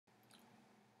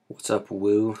What's up,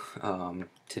 Woo?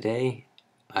 Today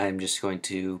I'm just going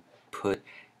to put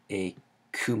a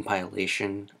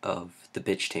compilation of the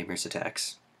bitch Tamer's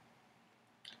attacks.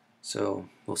 So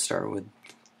we'll start with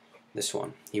this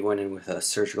one. He went in with a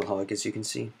surgical hog, as you can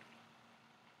see.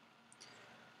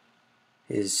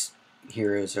 His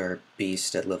heroes are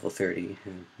beast at level 30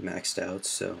 and maxed out,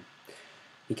 so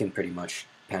he can pretty much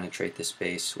penetrate this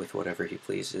base with whatever he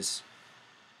pleases.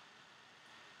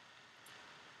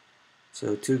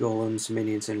 So 2 golems,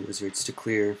 minions, and wizards to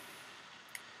clear.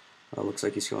 Looks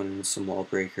like he's going in with some wall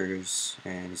breakers,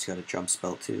 and he's got a jump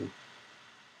spell too.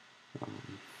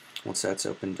 Once that's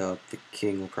opened up, the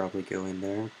king will probably go in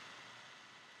there.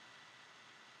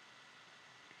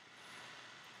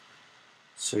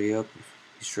 So yep,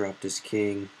 he's dropped his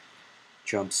king,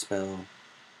 jump spell.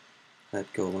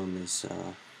 That golem is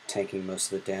tanking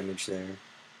most of the damage there.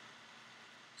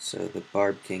 So the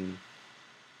barb king,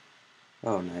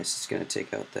 oh nice, it's going to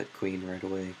take out that queen right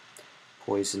away.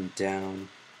 Poison down.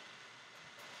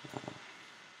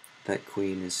 That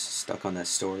queen is stuck on that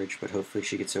storage, but hopefully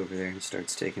she gets over there and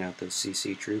starts taking out those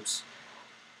CC troops.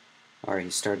 Alright, he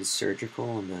started surgical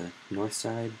on the north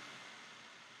side.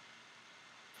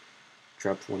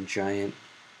 Dropped one giant.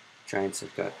 Giants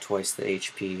have got twice the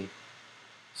HP,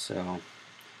 so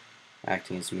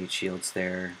acting as meat shields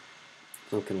there.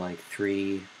 Looking like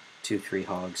 2-3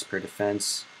 hogs per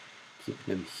defense,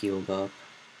 keeping him healed up.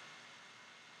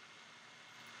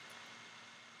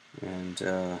 And,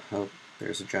 oh,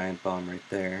 there's a giant bomb right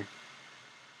there.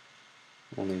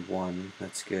 Only one,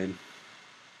 that's good.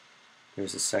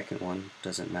 There's a second one,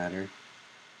 doesn't matter.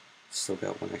 Still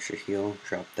got one extra heal,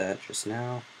 dropped that just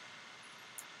now.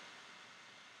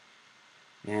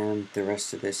 And the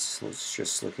rest of this is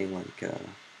just looking like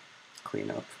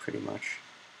cleanup, pretty much.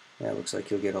 Yeah, it looks like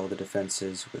you'll get all the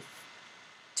defenses with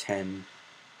 10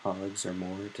 hogs or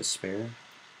more to spare.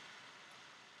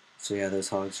 So yeah, those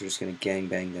hogs are just going to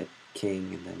gangbang that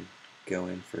king and then go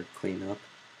in for cleanup.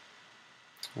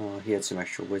 He had some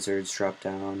extra wizards drop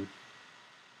down.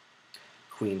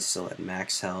 Queen's still at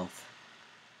max health.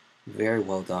 Very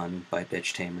well done by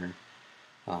bitch Tamer.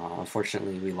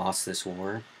 Unfortunately, we lost this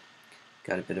war.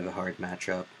 Got a bit of a hard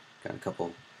matchup. Got a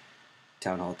couple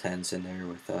Town Hall 10s in there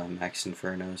with max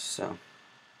Infernos, so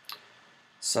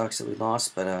sucks that we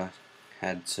lost, but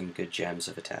had some good gems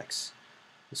of attacks.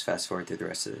 Let's fast forward through the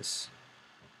rest of this.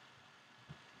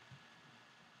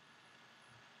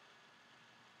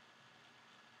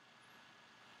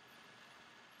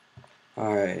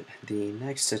 Alright, the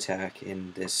next attack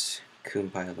in this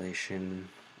compilation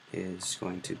is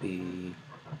going to be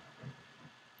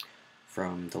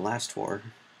from the last war,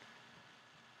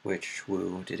 which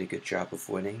Wu did a good job of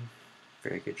winning.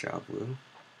 Very good job, Wu.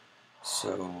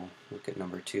 So, look at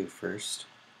number 2 first.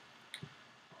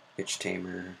 Bitch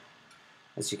Tamer.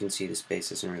 As you can see, this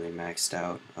base isn't really maxed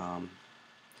out.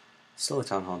 Still a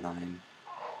Town Hall 9,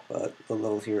 but the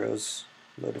little heroes,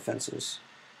 low defenses.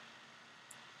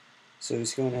 So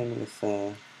he's going in with,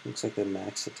 looks like the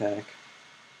max attack.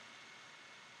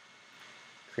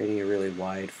 Creating a really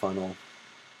wide funnel.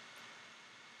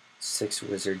 6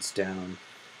 wizards down.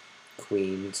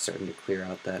 Queen starting to clear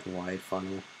out that wide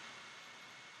funnel.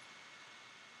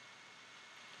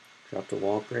 Dropped a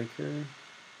wall breaker.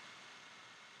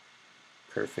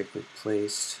 Perfectly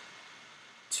placed.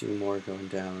 2 more going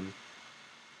down.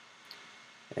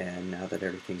 And now that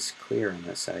everything's clear on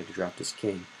that side, he dropped his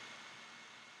king.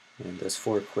 And those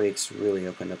 4 quakes really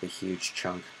opened up a huge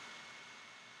chunk.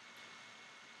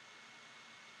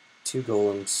 2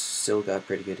 golems still got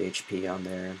pretty good HP on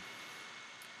there.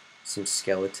 Some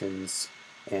skeletons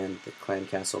and the clan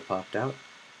castle popped out.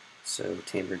 So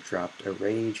Tamer dropped a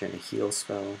rage and a heal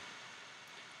spell.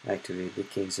 Activated the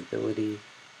king's ability.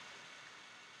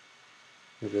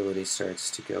 The ability starts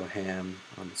to go ham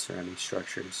on the surrounding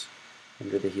structures.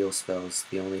 Under the heal spells,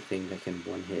 the only thing that can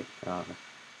one-hit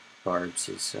barbs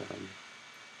is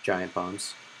giant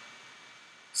bombs.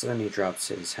 So then he drops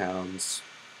his hounds,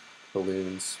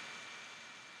 balloons,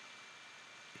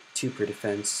 2 per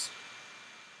defense.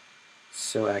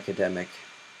 So academic.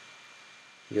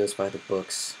 He goes by the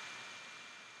books.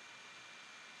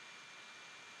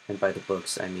 And by the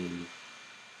books, I mean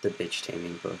the bitch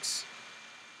taming books.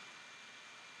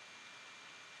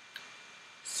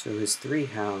 So his 3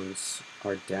 hounds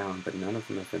are down, but none of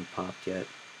them have been popped yet.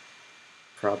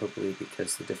 Probably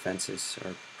because the defenses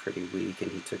are pretty weak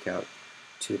and he took out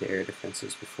 2 of the air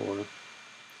defenses before.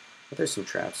 But there's some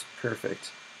traps.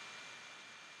 Perfect.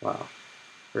 Wow.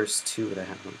 First 2 of the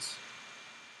hounds.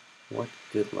 What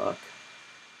good luck.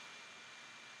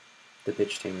 The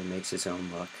bitch tamer makes his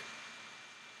own luck.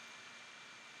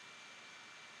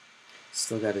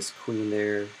 Still got his queen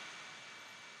there,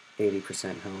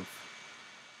 80% health.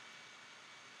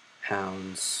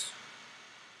 Hounds,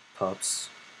 pups.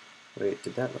 Wait,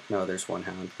 did that? No, there's one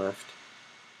hound left.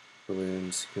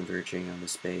 Balloons converging on the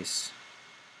space.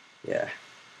 Yeah,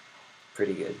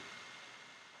 pretty good.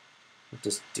 What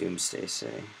does Doomsday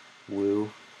say?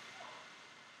 Woo.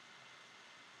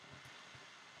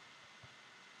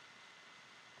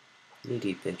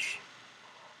 Needy bitch.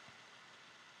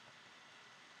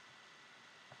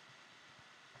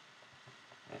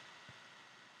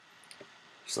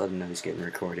 Just let him know he's getting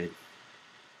recorded.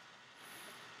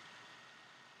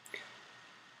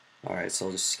 Alright, so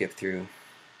I'll just skip through.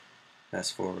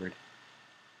 Fast forward.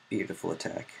 Beautiful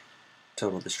attack.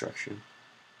 Total destruction.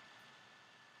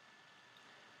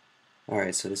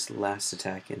 Alright, so this last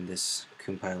attack in this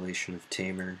compilation of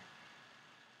Tamer.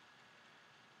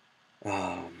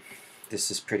 This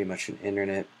is pretty much an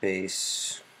internet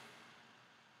base.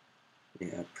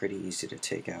 Yeah, pretty easy to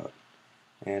take out.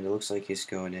 And it looks like he's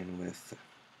going in with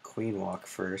Queen Walk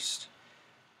first.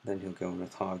 Then he'll go in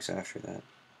with HAWGS after that.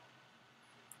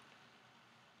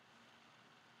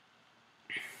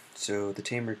 So the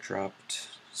Tamer dropped,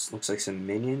 looks like some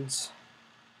minions.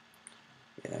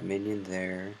 Yeah, minion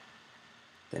there.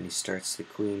 Then he starts the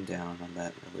Queen down on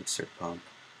that elixir pump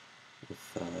with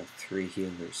 3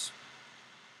 healers.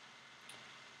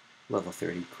 Level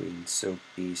 30 Queen, so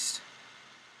beast.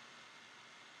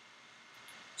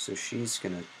 So she's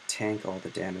gonna tank all the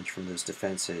damage from those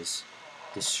defenses,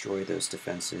 destroy those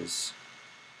defenses.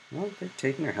 Well, they're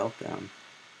taking her health down.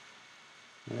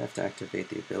 I have to activate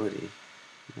the ability.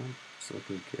 Well, it's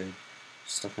looking good.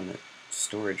 Stuck on the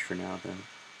storage for now, though.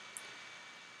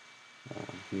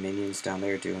 Minions down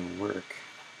there doing work.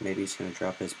 Maybe he's going to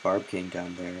drop his Barb King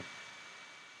down there.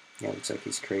 Yeah, looks like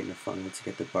he's creating a funnel to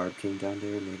get the Barb King down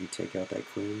there and maybe take out that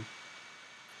Queen.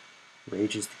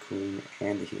 Rages the Queen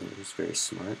and the healers. Very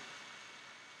smart.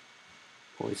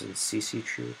 Poison CC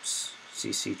troops.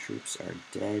 CC troops are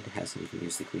dead. Hasn't even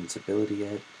used the Queen's ability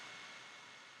yet.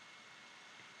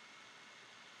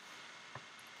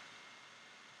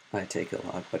 I take a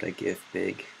lot, but I give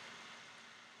big.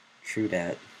 True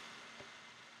dat.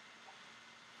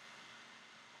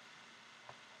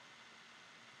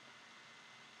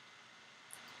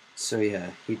 So yeah,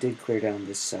 he did clear down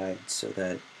this side so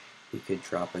that he could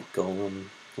drop a golem.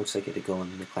 Looks like he had a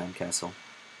golem in the clan castle.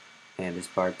 And his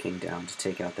Barb King down to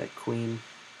take out that Queen.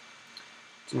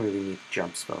 Didn't really need a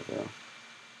jump spell though.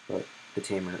 But the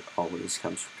Tamer always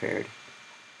comes prepared.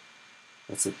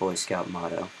 That's the Boy Scout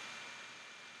motto.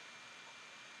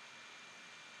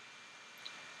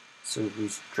 So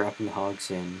he's dropping the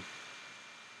HAWGS in.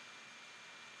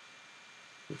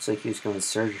 Looks like he was going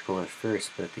surgical at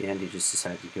first, but at the end he just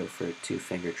decided to go for a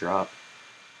 2-finger drop.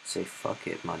 Say, fuck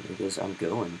it, my niggas, I'm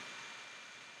going.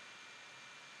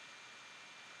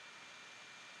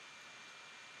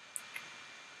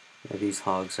 Yeah, these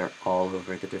HAWGS are all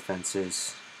over the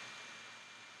defenses.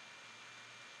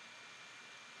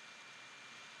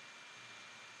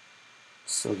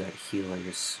 Still got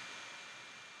healers.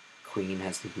 Queen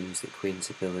hasn't used the Queen's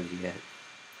ability yet.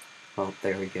 Oh,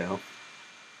 there we go.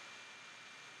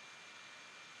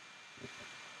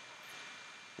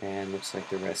 And looks like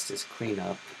the rest is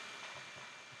cleanup.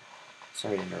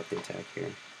 Sorry to interrupt the attack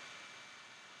here.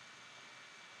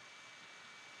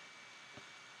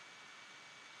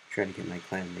 Trying to get my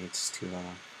clanmates to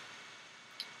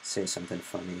say something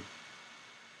funny.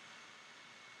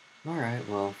 Alright,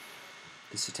 well,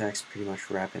 this attack's pretty much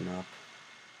wrapping up.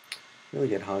 Really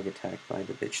good hog attack by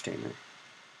the bitch Tamer.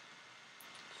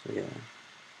 So yeah,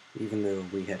 even though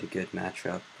we had a good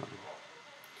matchup,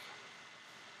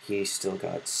 he still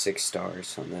got 6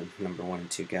 stars on the number 1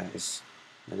 and 2 guys.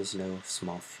 That is no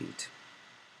small feat.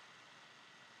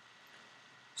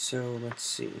 So let's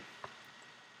see.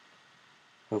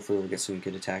 Hopefully we'll get some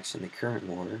good attacks in the current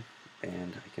war,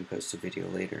 and I can post a video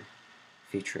later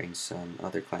featuring some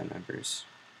other clan members.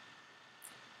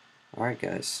 Alright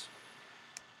guys,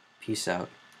 peace out,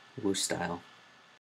 Woo style.